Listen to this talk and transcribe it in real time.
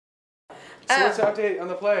So what's the update on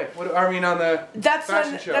the play? What I mean on the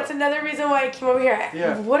fashion show? That's another reason why I came over here.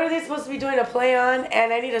 Yeah. What are they supposed to be doing a play on?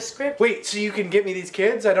 And I need a script. Wait, so you can get me these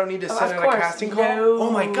kids? I don't need to send out a casting call? No.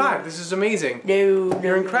 Oh my god, this is amazing. No.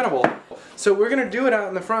 You're incredible. So we're gonna do it out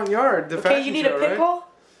in the front yard, the fashion show, Okay, you need a pickle? right?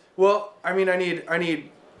 Well, I mean,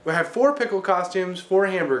 we have 4 pickle costumes, 4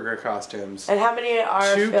 hamburger costumes. And how many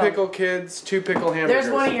are 2 filled? pickle kids, 2 pickle hamburgers.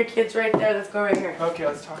 There's one of your kids right there. Let's go right here. Okay,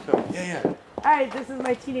 let's talk to him. Yeah. Alright, this is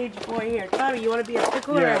my teenage boy here. Tommy, you want to be a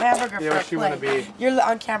pickle or a hamburger for a what you play? want to be? You're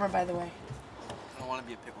on camera, by the way. I don't want to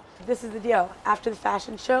be a pickle. This is the deal. After the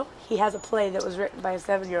fashion show, he has a play that was written by a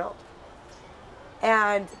 7-year-old.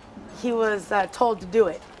 And he was told to do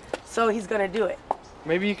it. So he's going to do it.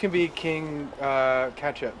 Maybe you can be King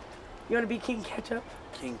Ketchup. You want to be King Ketchup?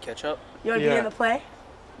 King Ketchup? You want to be in the play?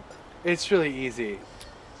 It's really easy.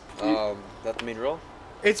 That's the main role?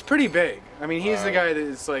 It's pretty big. I mean, he's the guy that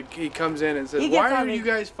is like, he comes in and says, He gets why are on you it.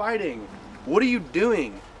 guys fighting? What are you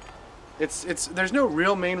doing? There's no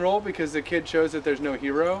real main role because the kid shows that there's no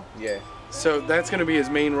hero. Yeah. So that's going to be his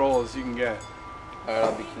main role as you can get. Alright,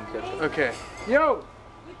 I'll be King Ketchup. Okay. Yo!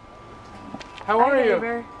 How are you?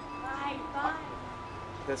 Neighbor.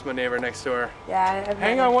 That's my neighbor next door. Yeah.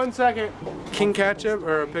 Hang on 1 second. King Ketchup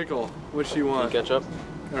or a pickle? Which do you want? King Ketchup?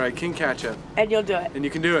 Alright, King Ketchup. And you'll do it. And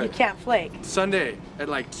you can do it. You can't flake. Sunday at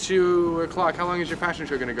like 2 o'clock. How long is your fashion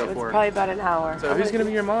show going to go It's for? probably about an hour. So who's going to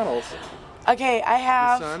be your models? Okay, I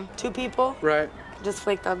have son? 2 people Right. just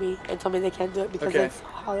flaked on me and told me they can't do it because Okay. it's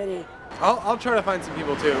holiday. I'll try to find some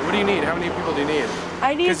people too. What do you need? How many people do you need?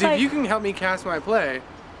 I need Because like, if you can help me cast my play,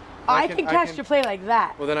 I can cast your play like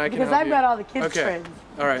that. Well, then I can because help I've you. got all the kids' Okay. trends.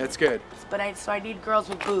 All right, that's good. But I need girls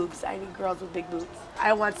with boobs. I need girls with big boobs.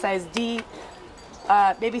 I want size D,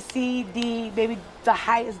 maybe C, D, maybe the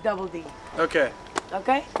highest double D. Okay.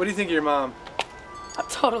 Okay? What do you think of your mom? I'm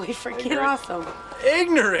totally freaking Ignorant. awesome.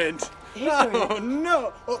 Ignorant. Ignorant. Oh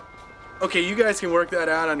no. Oh. Okay, you guys can work that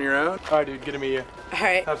out on your own. All right, dude. Good to meet you. All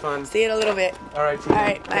right. Have fun. See you in a little bit. All right. All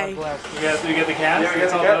right. Bye. God bless. You get the cast? Yeah, we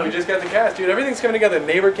got the cast. We just got the cast, dude. Everything's coming together.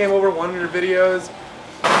 Neighbor came over, wanted her videos.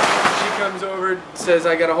 She comes over, says,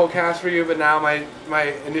 I got a whole cast for you, but now my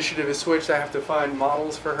initiative is switched. I have to find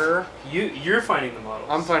models for her. You're finding the models.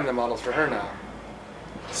 I'm finding the models for her now.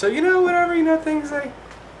 So, whatever, things they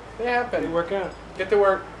happen. They work out. Get to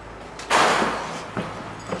work.